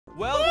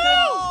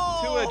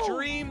Welcome to a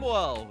dream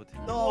world.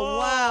 Oh,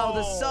 wow.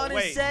 The sun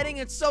is setting.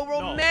 It's so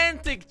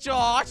romantic,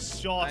 Josh.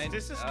 Josh,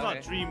 this is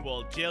not dream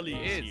world. Jelly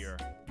is here.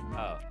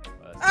 Oh.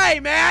 Hey,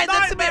 man,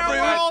 that's a bit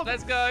rude.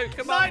 Let's go.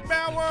 Come on.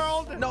 Nightmare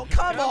world. No,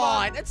 come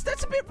on.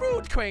 That's a bit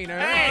rude, Crainer.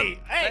 Hey.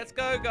 Let's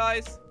go,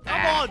 guys.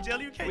 Come on,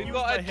 Jelly. You can't We've use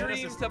got my a head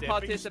dream as a to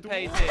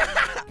participate stool.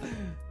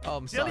 in. Oh,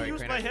 I'm Jelly sorry, used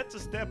Crainer. my head to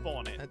step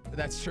on it.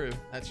 That's true.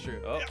 That's true.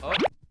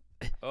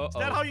 Is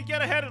that how you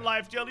get ahead in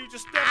life, Jelly? You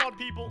just step on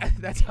people.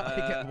 That's how I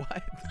get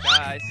what?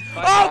 Guys.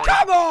 Oh,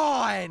 come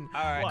on!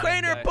 All right.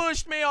 Crainer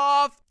pushed me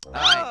off.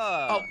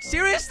 Oh,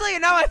 seriously?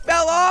 And now I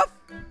fell off?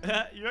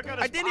 You're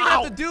gonna I didn't even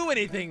have to do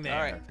anything there.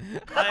 All right.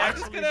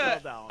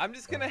 I'm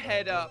just gonna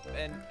head up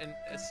and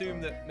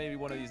assume that maybe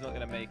one of you's not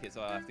gonna make it,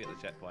 so I'll have to get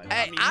the checkpoint.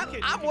 Hey,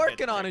 I'm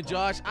working on it,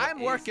 Josh.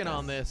 I'm working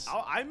on this.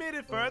 I made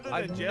it further than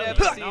I've Jelly.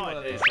 never seen one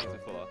of these things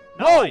before.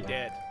 No, I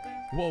did.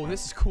 Whoa,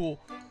 this is cool.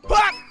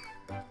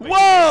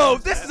 Whoa,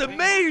 this is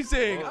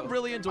amazing. I'm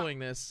really enjoying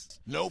this.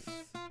 Nope.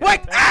 Wait,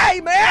 hey,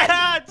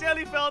 man!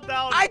 Jelly fell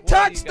down. I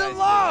touched the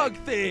log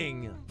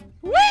thing.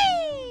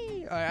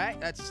 Whee! All right,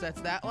 that's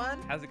that one.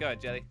 How's it going,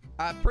 Jelly?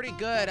 Pretty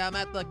good. I'm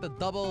at like the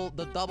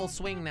double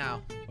swing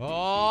now.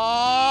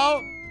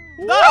 Oh!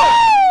 No!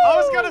 I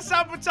was gonna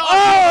sabotage.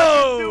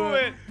 Oh! Do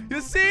it. You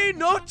see,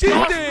 no cheating.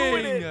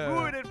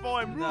 Ruin it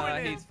for him. No,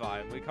 he's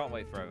fine. We can't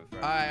wait forever. All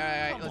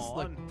right. Come Let's on.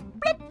 look.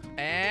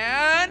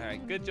 And all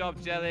right, good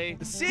job, Jelly.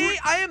 see,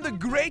 I am the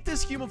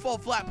greatest human fall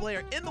flat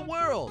player in the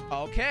world.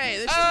 Okay,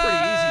 this is pretty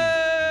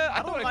easy.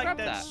 I don't like that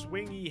that.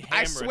 swingy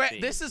hammer I swear,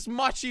 thing. this is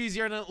much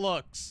easier than it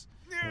looks.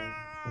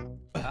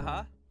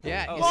 Oh,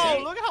 Yeah. You Whoa,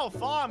 see? look how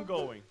far I'm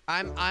going.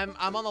 I'm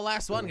on the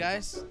last one,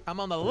 guys. I'm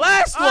on the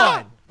last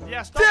one.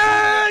 Yeah, stop.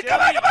 Dude, come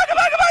on.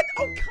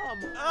 Oh, come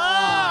on.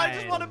 I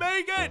just want to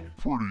make it.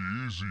 Pretty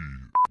easy.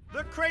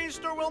 The crane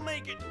store will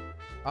make it.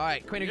 All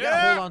right, Crainer, you gotta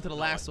hold on to the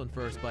last one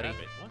first, buddy.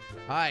 Grab it. What?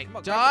 All right, Come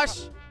on,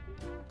 Josh,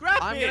 Grab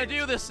I'm it. gonna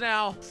do this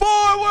now.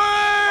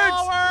 Forwards!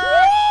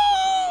 Forward!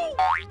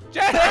 Woo!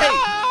 Jelly!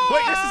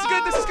 Wait,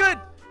 this is good.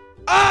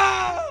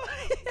 Ah!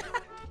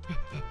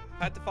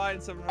 Had to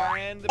find some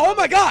random. Oh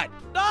my God!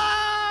 No!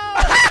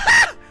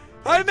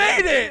 I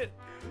made it!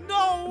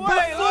 No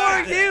way!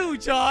 Before you,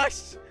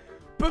 Josh!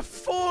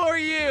 Before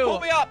you!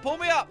 Pull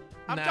me up.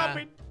 I'm Nah.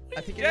 jumping.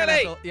 I think you're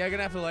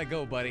gonna have to let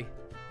go, buddy.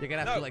 You're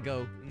gonna have to let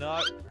go.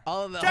 No.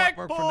 All of that hard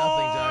work for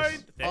nothing, Josh.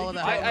 All of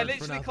that hard I work for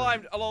literally nothing.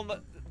 climbed along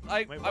the.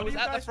 I was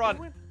at the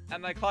front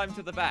and I climbed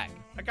to the back.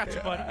 I got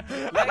you, buddy.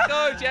 Let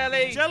go,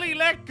 Jelly. Jelly,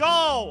 let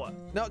go!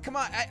 No, come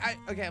on.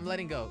 Okay, I'm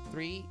letting go.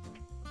 3,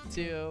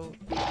 2.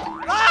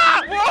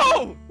 Ah!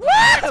 Whoa!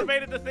 I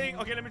activated the thing.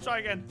 Okay, let me try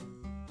again.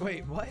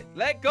 Wait, what?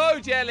 Let go,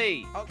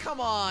 Jelly. Oh, come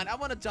on. I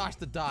wanted Josh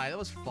to die. That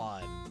was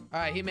fun. All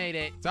right, he made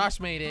it. Josh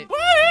made it.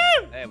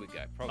 Woo! There we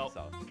go. Problem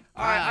solved. All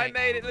All right, I right.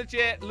 made it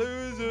legit.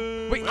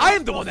 Loser. Wait, I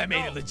am the one that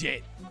made it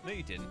legit. No,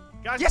 you didn't.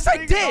 Guys, Yes, this I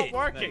thing is did. not No, you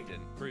working.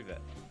 didn't. Prove it.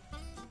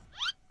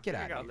 Get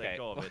I out. gotta Okay. let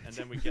go of it, and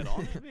then we get on.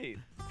 What do you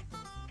mean?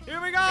 Here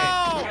we go!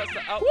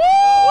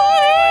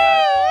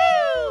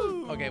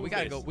 Okay, Okay, we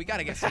gotta go. We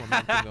gotta get some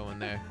momentum going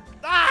there.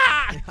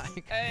 Ah!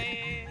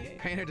 Hey.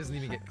 Crainer doesn't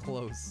even get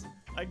close.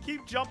 I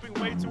keep jumping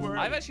way too early.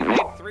 I've actually made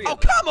 3 Oh,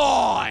 of them. come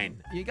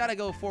on! You gotta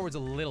go forwards a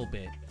little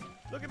bit.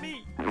 Look at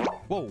me.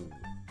 Whoa.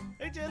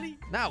 Hey, Jelly.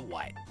 Now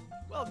what?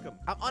 Welcome.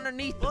 I'm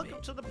underneath of Welcome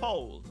it. to the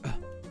pole.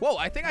 Whoa,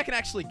 I think I can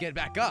actually get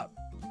back up.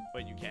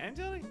 Wait, you can,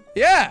 Jelly?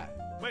 Yeah.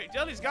 Wait,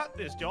 Jelly's got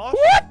this, Josh.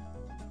 What?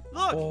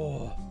 Look.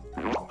 Oh.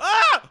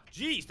 Ah!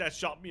 Jeez, that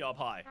shot me up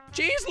high.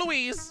 Jeez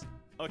Louise.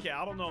 Okay,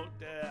 I don't know.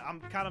 I'm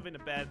kind of in a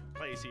bad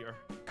place here.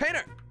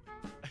 Crainer,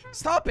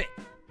 stop it.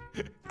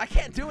 I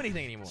can't do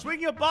anything anymore.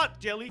 Swing your butt,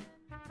 Jelly.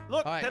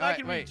 Look, All right, then all I right,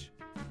 can wait. reach.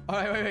 All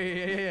right,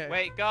 wait.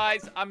 Wait,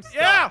 guys, I'm stuck.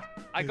 Yeah!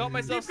 I got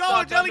myself Keep going,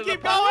 stuck Jelly, under the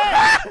keep pole.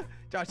 going!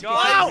 Josh, you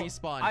Guys, can't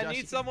respawn. I Josh,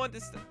 need someone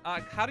to.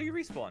 How do you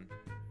respawn?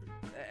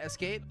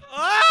 escape.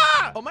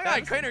 Ah! Oh my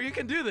God, Crainer, you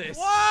can do this.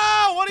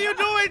 Whoa! What are you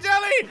doing,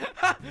 Jelly?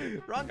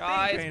 Wrong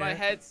Guys, thing, my Crainer.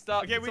 head's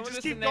stuck. Okay, Can we someone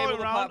just keep enable going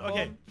the around. platform?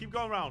 Okay, keep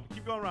going around.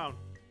 Keep going around.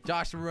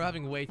 Josh, we're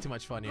having way too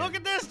much fun here. Look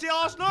at this,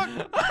 Josh. Look.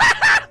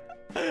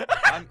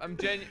 I'm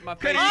genuine. My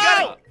face.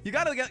 Crainer, you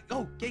gotta get.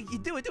 Oh, yeah, you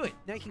do it.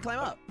 Now you can climb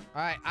up.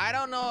 All right, I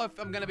don't know if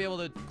I'm gonna be able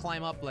to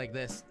climb up like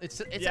this.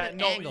 It's yeah, at an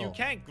no, angle. you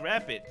can't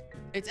grab it.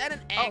 It's at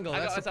an angle. I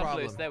That's got the myself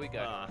problem. loose. There we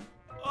go.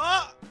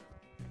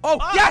 Oh,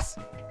 Ah! yes!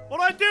 What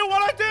do I do?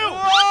 What do I do?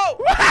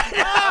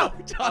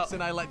 Whoa! Josh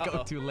and I let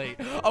go too late.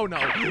 Oh no.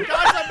 Guys,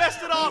 I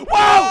messed it up.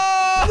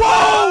 Whoa!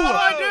 Whoa! What do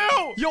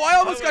I do? Yo, I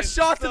almost got went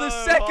shot to the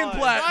so second high.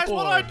 platform. Guys,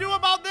 what do I do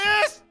about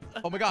this?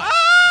 Oh my God.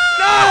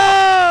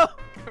 Ah! No!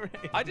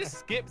 I just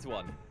skipped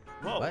one.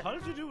 Whoa, What? how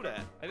did you do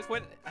that? I just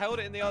held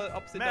it in the other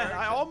opposite Man, direction.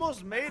 I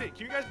almost made it.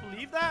 Can you guys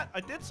believe that?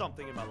 I did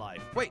something in my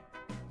life. Wait,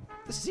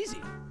 this is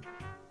easy.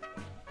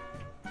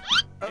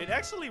 It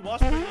actually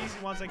was pretty easy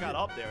once I got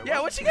up there. It Yeah,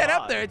 wasn't once you too get up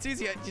hard. there, it's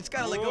easy. You just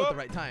gotta let go at the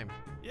right time.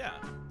 Yeah.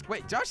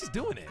 Wait, Josh is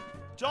doing it.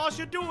 Josh,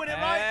 you're doing it,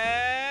 right?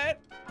 And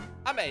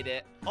I made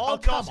it. All Oh,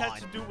 Josh come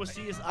has on. to do was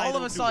see his All idol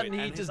of a do sudden, it,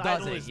 he and just his does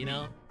idol it, is you me.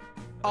 know?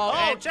 Oh,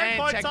 and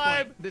checkpoint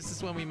time. This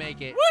is when we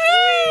make it. Woo!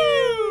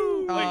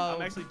 Oh, Wait, I'm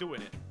actually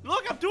doing it.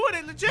 Look, I'm doing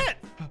it legit.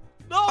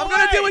 No I'm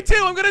gonna do it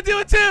too. I'm gonna do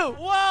it too.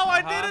 Whoa,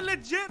 I did it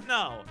legit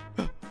now.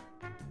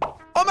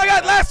 Oh my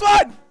God, last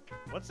one.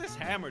 What's this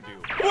hammer do?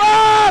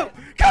 Whoa!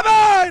 Come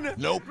on!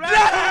 Nope. No!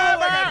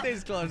 I got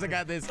this close. I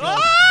got this close.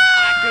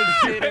 I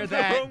consider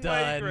that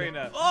done.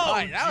 Oh, all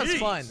right, that was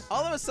fun.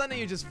 All of a sudden,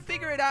 you just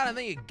figure it out and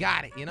then you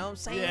got it. You know what I'm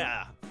saying?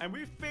 Yeah. And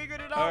we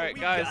figured it out. All right,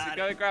 guys,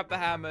 go grab the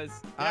hammers.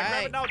 Yeah,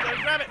 grab it now,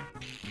 Johnny. Grab it.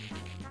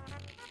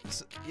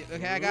 So,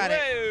 okay, I got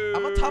it.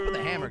 I'm on top of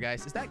the hammer,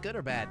 guys. Is that good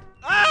or bad?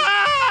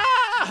 Ah!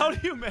 How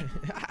do you make?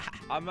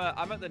 I'm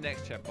at the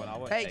next checkpoint. I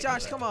won't. Hey,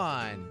 Josh, come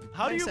on.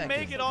 How do you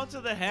make it onto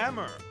the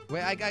hammer?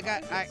 Wait, I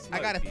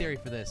got a theory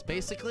for this.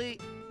 Basically,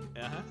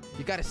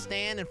 you got to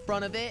stand in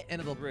front of it, and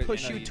it'll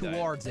push you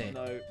towards it.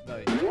 No.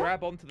 You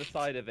grab onto the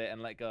side of it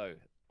and let go.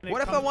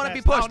 What if I want to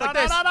be pushed like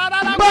this? No,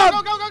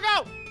 Boom!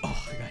 go!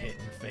 Oh, I got hit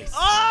in the face.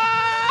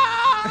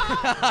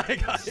 Ah! I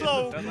got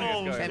so hit.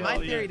 close. And my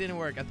theory didn't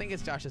work. I think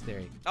it's Josh's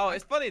theory. Oh,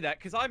 it's funny that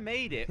because I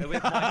made it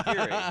with my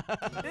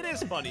theory. It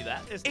is funny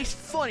that. It's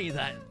funny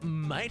that,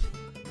 mate.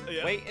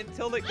 Yeah. Wait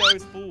until it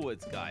goes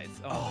forwards, guys.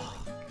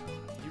 Oh.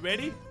 You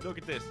ready? Look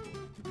at this.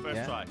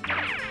 First try.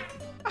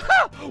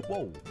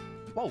 Whoa.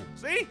 Whoa.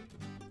 See?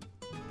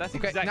 That's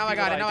okay, exactly now I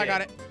got it. Now I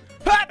got it.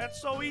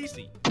 That's so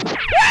easy. Woo!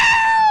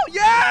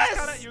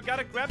 Yes! You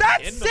gotta grab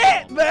That's the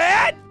end it,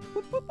 man!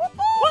 Woo!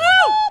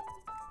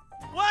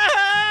 There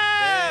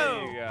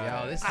Wow! you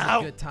go. Yo, this is a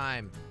good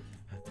time.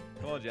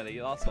 Come on, Jelly,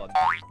 you last one.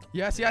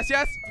 Yes.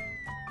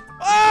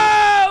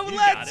 Oh, You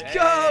let's got it.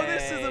 go!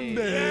 This is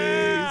amazing.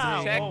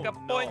 Yeah. Check Oh, a no.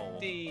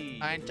 pointy.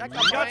 And check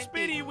You got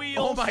spinny wheels.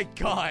 Oh my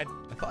God!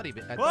 I thought he.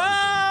 Whoa!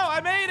 I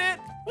made it.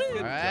 Good All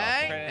job.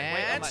 right, Wait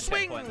on and that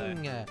swing. checkpoint, though. I'm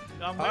waiting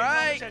All on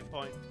right. the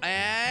checkpoint.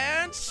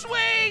 And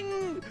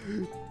swing.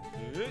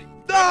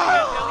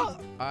 Ah! All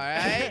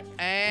right,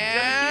 Keep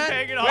and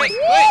hanging on. Wait.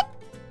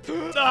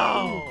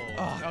 No.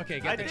 oh, okay, I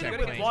get the did it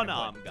checkpoint. with one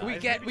arm, guys.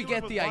 We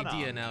get the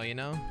idea now, you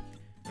know.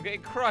 I'm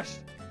getting crushed.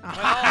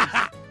 My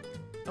arms.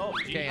 Oh,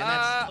 Okay, geez. and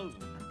that's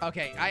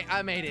okay.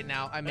 I made it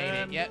now. I made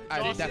it. Yep, I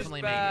Josh is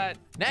definitely made bad.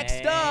 it. Next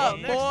Hey. up,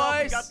 Next up,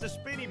 we boys. got the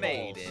spinny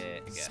Made balls.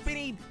 it. I guess.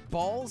 Spinny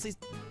balls.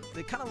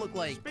 They kind of look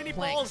like Spinny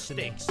planks ball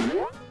to me. sticks.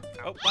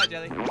 Oh, bye,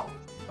 Jelly.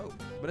 Oh,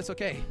 but it's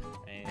okay.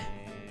 And...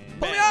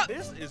 Pull me Man, up.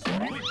 this is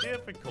really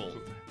difficult.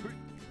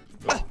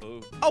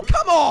 Ooh. Oh,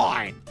 come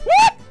on!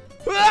 What?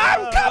 Come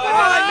on,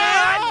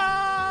 man!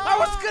 I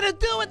was gonna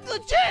do it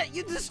legit.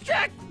 You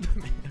distract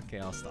me. Okay,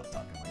 I'll stop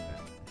talking like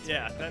that.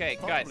 Yeah. that Okay,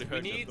 probably guys, we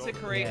hurt need your to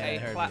dog. create Yeah, it a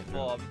hurt me,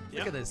 platform.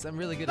 Look at this. I'm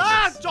really good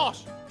Ah, at this.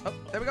 Josh! Oh,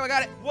 there we go. I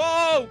got it.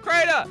 Whoa,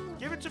 Crater!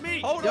 Give it to me.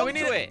 Hold Yo, on we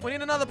need to it. We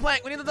need another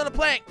plank. We need another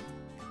plank.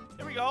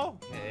 Here we go.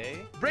 Okay.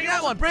 Bring Here's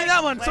that one. a Bring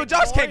that one, so plank,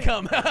 Josh boy. can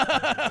come.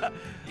 Yeah.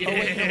 Oh,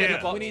 wait, no,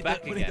 Yeah. we need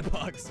Back we need again. the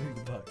box. We need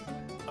the box.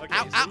 Okay,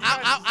 Ow, so ow, you ow,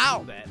 guys ow, ow.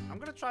 do that. I'm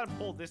gonna try to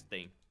pull this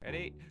thing.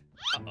 Ready?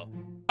 Uh-oh.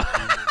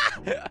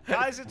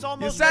 Guys, it's You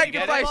almost ready for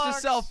the sacrificed box.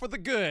 yourself for the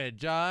good,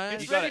 John.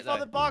 It's You got ready it, for though.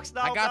 the box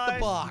now, I got guys. the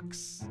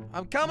box.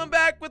 I'm coming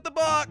back with the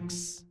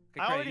box. Okay,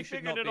 I Crater, already you should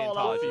figured not it be in all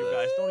out charge. for you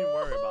guys. Don't even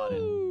worry about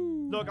it.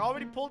 Look, I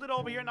already pulled it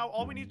over here. Now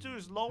all we need to do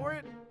is lower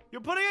it.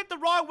 You're putting it the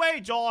wrong way,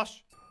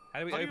 Josh. How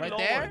do we How do you open Right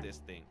it? lower there? this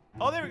thing?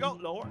 Oh, there we go.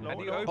 Lower, How lower,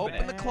 do you lower. open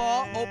Open the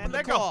claw. Open the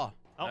Let go. claw.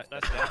 Oh, No,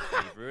 that's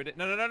that. You've ruined it.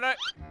 No.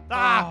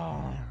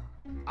 Ah,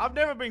 I've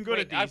never been good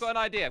Wait, at these. I've got an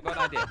idea.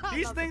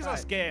 These things are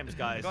scams,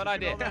 guys. I've got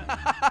an You know idea.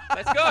 that?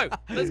 Let's go.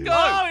 Let's go.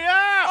 Oh,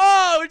 yeah.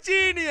 Oh,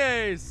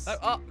 genius!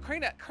 No,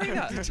 Crater,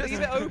 leave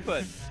it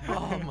open.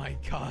 Oh my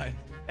God!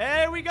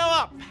 There we go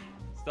up.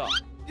 Stop.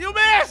 You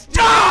missed.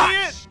 Josh! You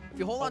idiot. If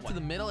you hold on to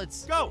the middle,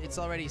 it's Go.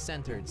 already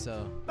centered.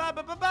 So Ba,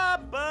 ba, ba, ba,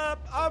 ba.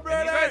 I'm And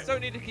ready. you guys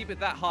don't need to keep it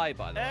that high,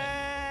 by the way.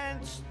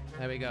 And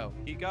there we go.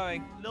 Keep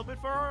going. a little bit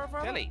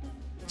further. Jelly.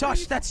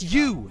 Josh, that's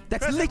you.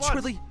 That's Press it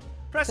literally.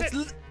 Press it.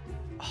 That's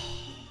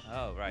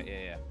Oh, right,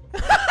 yeah.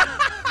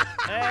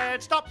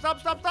 And stop.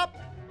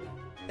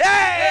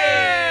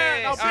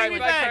 Hey! Now All right, bring me back,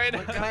 back. Crater.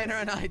 When Connor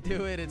and I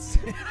do it, it's.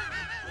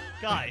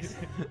 Guys,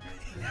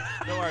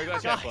 Don't worry, we got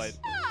a Guys. checkpoint.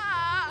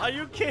 are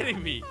you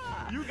kidding me?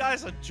 You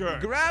guys are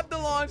jerks. Grab the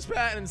launch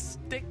pad and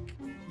stick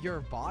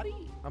your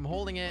body. I'm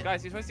holding it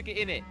Guys, you're supposed to get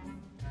in it.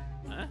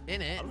 Huh?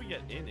 in it. How do we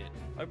get in it?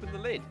 Open the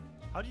lid.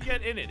 How do you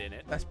get in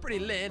it? That's pretty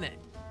lit,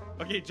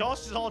 innit? Okay,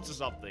 Josh is onto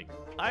something.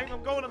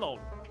 I'm going alone.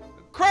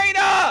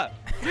 Crater!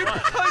 You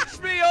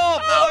punched me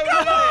off! Oh, while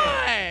I come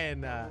was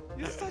in it. on!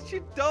 You're such a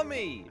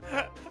dummy.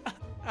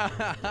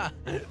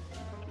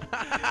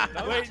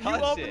 Don't Wait, you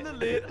touch open it. the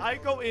lid, I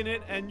go in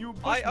it, and you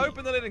push I me.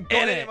 opened the lid and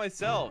got In in it. it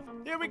myself.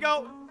 Here we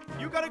go.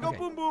 You gotta go Okay.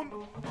 boom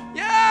boom.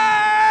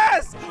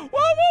 Yes! Whoa, whoa,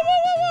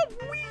 whoa, whoa,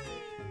 whoa!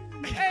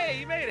 Whee! Hey,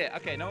 you made it.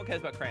 Okay, no one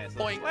cares about Craner. So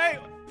Boink. Wait.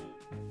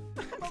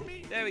 How about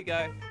me? there we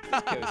go.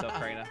 Kill yourself,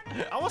 Craner.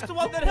 I was the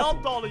one that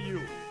helped all of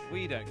you.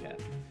 We don't care.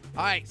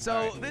 All right, so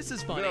All right. this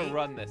is We're funny. gonna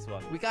run this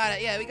one. We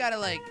gotta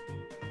like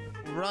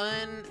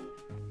run.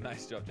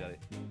 Nice job, Jelly.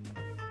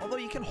 Although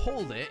you can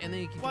hold it and then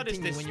you can What is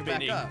continue this when you're back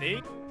spinning up.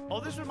 thing? Oh,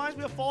 this reminds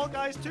me of Fall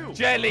Guys too.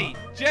 Jelly!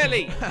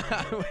 Jelly!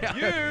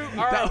 You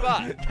are a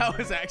butt. That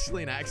was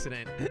actually an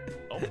accident.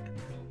 Oh.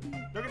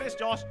 Look at this,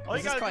 Josh. All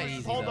you This is gotta quite do is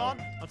easy, hold though.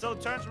 on until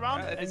it turns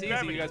around. If And it's easy,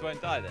 gravity. you guys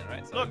won't die then,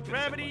 right? So Look, good,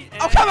 gravity.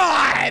 Oh, And come on!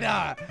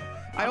 I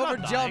I'm not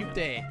overjumped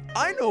it.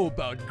 I know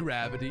about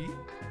gravity.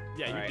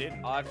 Yeah, you Alright,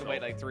 didn't. I'll have to So-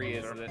 wait like 3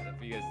 years for you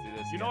guys to do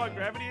this. You know what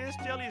gravity is,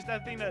 Jelly? Is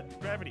that thing that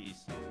gravity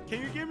is.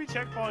 Can you give me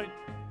checkpoint?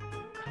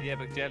 Yeah,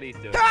 but Jelly's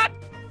doing it. Cut!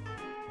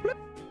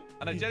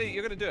 I know, Jelly,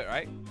 you're gonna do it,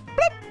 right?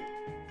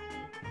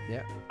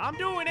 Yeah. I'm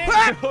doing it.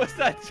 What's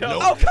that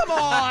jump? Oh, come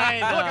on!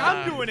 Look,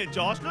 I'm doing it,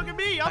 Josh. Look at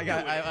me. I'm doing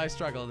it. I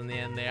struggled in the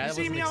end there. I You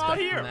see wasn't me out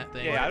expecting here? that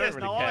thing. Yeah, I Look don't at this.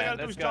 really Now all I care. gotta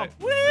do Let's is go. jump.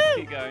 Let's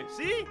Woo! keep going.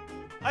 See?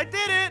 I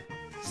did it.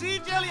 See,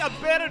 Jelly,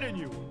 I'm better than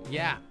you.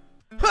 Yeah.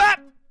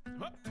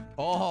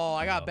 Oh,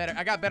 I got better.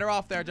 I got better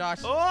off there, Josh.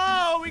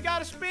 Oh, we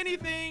got a spinny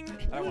thing.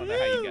 I don't want to know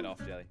how you get off,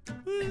 Jelly.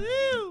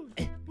 Woo!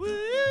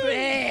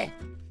 Woo!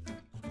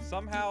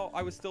 Somehow,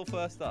 I was still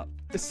first up.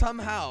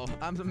 Somehow,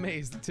 I'm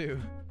amazed too.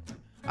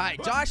 All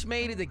right, Josh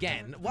made it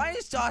again. Why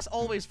is Josh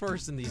always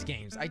first in these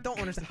games? I don't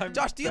understand. I'm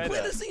Josh, do you play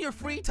better. this in your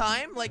free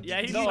time? Like,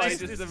 Yeah, he No, I likes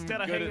just this am instead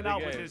of good at hanging the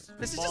out with game. his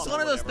this is mom just or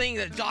one of those whatever. things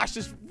that Josh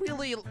just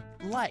really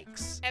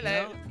likes. you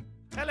Hello. know?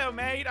 Hello,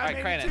 mate. I Alright,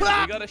 made Crainer, it too.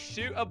 we gotta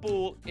shoot a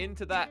ball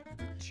into that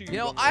tube. You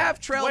know, on the I have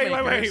left. trail Wait.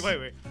 makers, Are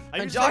you and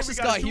saying Josh we has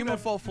gotta got shoot human a-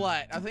 fall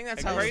flat. I think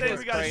that's Hey, how Are it you Crainer, saying is.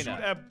 we gotta Crainer.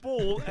 shoot a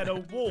ball at a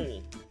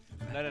wall?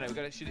 No, we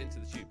gotta shoot it into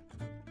the tube.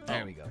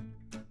 There we go.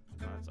 Oh,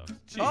 that sucks.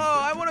 Tube. Oh,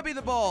 I want to be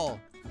the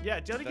ball. Yeah,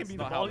 Jelly can That's be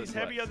the not how ball. this He's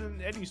heavier works.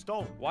 than any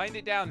stone. Wind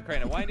it down,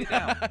 Crainer. Wind it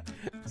down.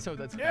 So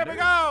that's Here better. we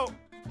go.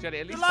 Jelly,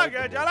 at Good least luck,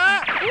 hold the ball.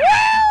 Jelly.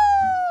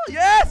 Woo!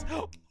 Yes!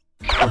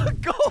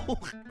 Goal!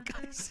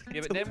 Guys, Yeah,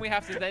 it's but then we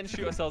have to then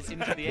shoot ourselves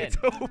into the end. It's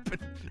open.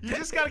 You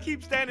just gotta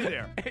keep standing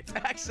there. It's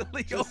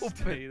actually Just open.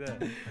 stay there.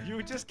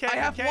 You just can't. I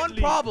have you can't one leave.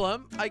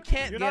 problem. I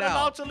can't You're get not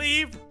allowed out. to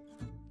leave.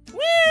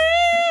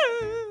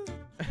 Woo!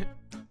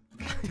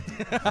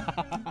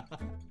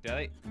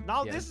 Jelly,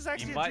 Now Yeah. this is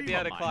actually you a might be dream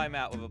able to of climb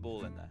out with a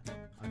ball in there.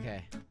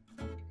 Okay.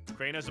 mine.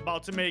 Crainer's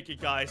about to make it,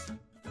 guys.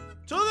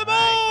 To the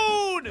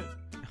moon!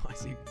 Oh, I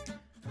see. All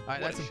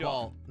right, What that's a a shot.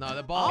 ball. No, the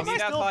How ball. am I need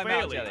that still climb out,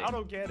 failing? Jelly. I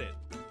don't get it.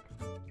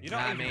 You're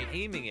not Nah, even mate.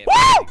 aiming it, Woo!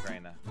 properly,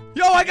 Crainer.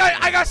 Yo, I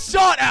got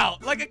shot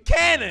out like a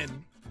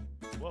cannon.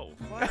 Whoa.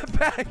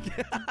 Back.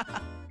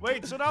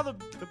 Wait, so now the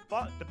The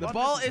button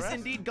ball is pressed?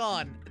 indeed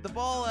gone. The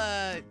ball,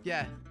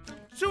 yeah.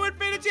 To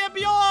infinity and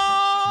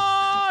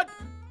beyond!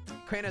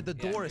 Crainer, the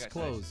Yeah, door is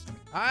congratulations. closed.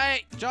 All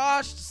right,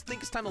 Josh, just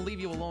think it's time to leave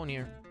you alone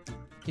here. Can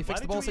you Why fix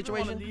the did ball you even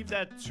wanna situation? leave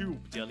that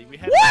tube, Jelly? We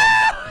had Woo!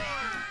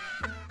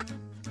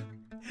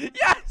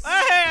 Yes!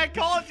 Hey, I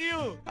called you!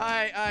 All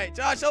right,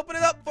 Josh, open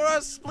it up for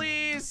us,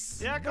 please.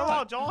 Yeah, come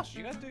on, Josh.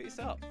 You guys do it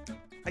yourself.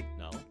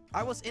 No.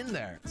 I was in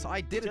there, so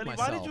I did it Jelly,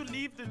 myself. why did you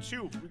leave the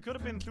tube? We could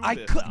have been through I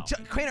this could, now.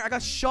 Crainer, I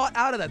got shot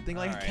out of that thing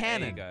like Alright, a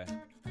cannon. There you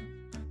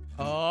go.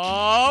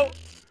 Oh!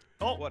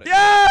 Oh, What a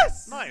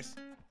Yes! nice.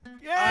 I'll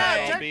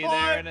Yeah, be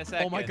there in checkpoint! a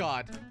second. Oh my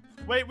God.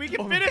 Wait, we can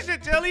Oh my finish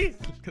it, Jelly!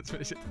 Let's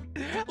finish it.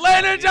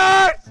 Later,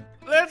 Josh!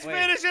 Let's Wait.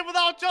 finish it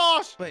without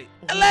Josh! Wait.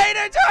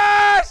 Later,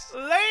 Josh!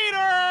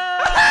 Later!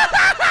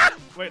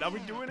 Wait, are we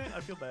doing it? I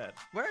feel bad.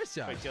 Where is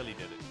Josh? Wait, Jelly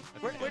did it.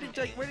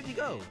 Where did you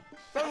go?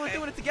 Thought we were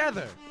doing it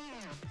together.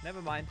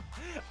 Never mind.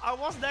 I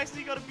wasn't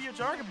actually gonna be a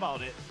jerk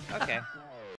about it. Okay.